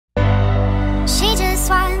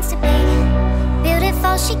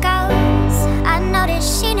all she goes. I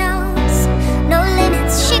notice she knows no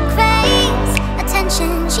limits. She craves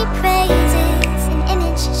attention, she praises an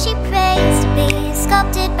image she prays to be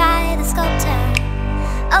sculpted by the sculptor.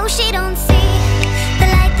 Oh, she don't see the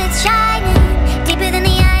light that's shining deeper than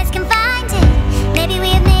the eyes can find it. Maybe we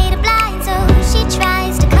have made her blind, so she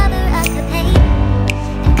tries to cover up the pain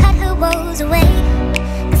and cut her woes away.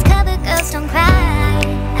 'Cause cover girls don't cry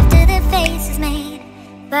after their face is made.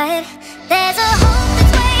 But there's a hope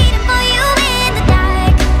that's waiting for you in the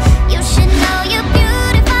dark. You should know you're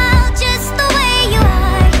beautiful just the way you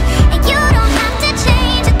are, and you don't have to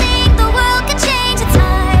change a thing. The world can change, it's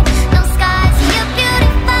hard. No skies, and you're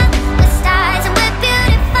beautiful. We're stars and we're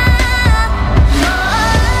beautiful. Oh,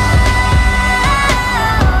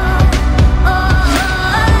 oh, oh,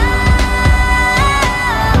 oh.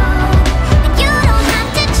 And you don't have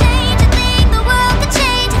to change a thing. The world can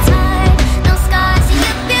change, it's hard. No scars, and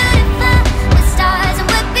you're beautiful. We're stars and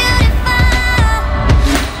we're beautiful.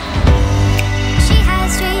 She has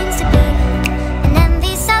dreams to be an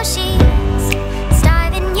envy, so she's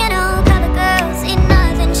starving, you know. Cover girls eat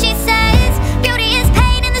nothing. She says beauty is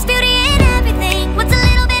pain and there's beauty in everything. What's a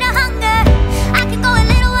little bit of hunger? I can go a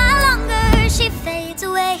little while longer. She fades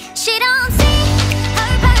away. She don't see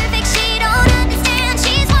her perfect. She don't understand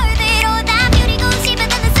she's worth it. Or that beauty goes deeper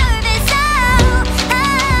than the surface. Oh,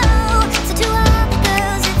 oh. So to all the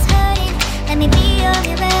girls it's hurting, let me be your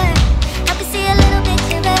mirror. Help you see a little bit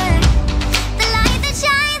clearer the light that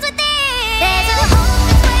shines within. There's a hope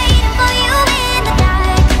that's waiting for you in the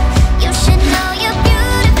dark. You should know you're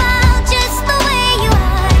beautiful just the way you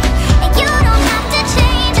are, and you don't have to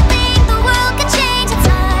change a thing. The world can change, it's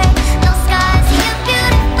hard. No scars, and you're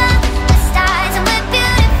beautiful. We're stars and we're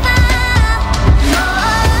beautiful. Oh,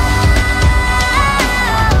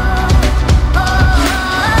 oh, oh,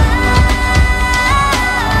 oh.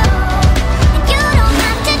 And you don't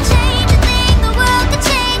have to change a thing. The world can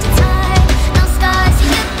change, it's hard. No scars, and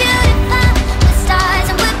you're beautiful. We're stars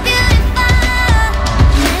and we're beautiful.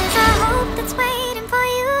 There's a hope that's waiting for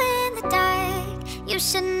you in the dark. You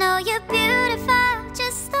should know you're beautiful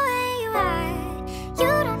just the way you are.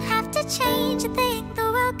 You don't have to change a thing. The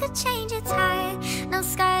world could change, it's hard. No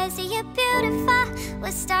scars, and you're beautiful.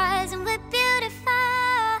 We're stars and we're beautiful.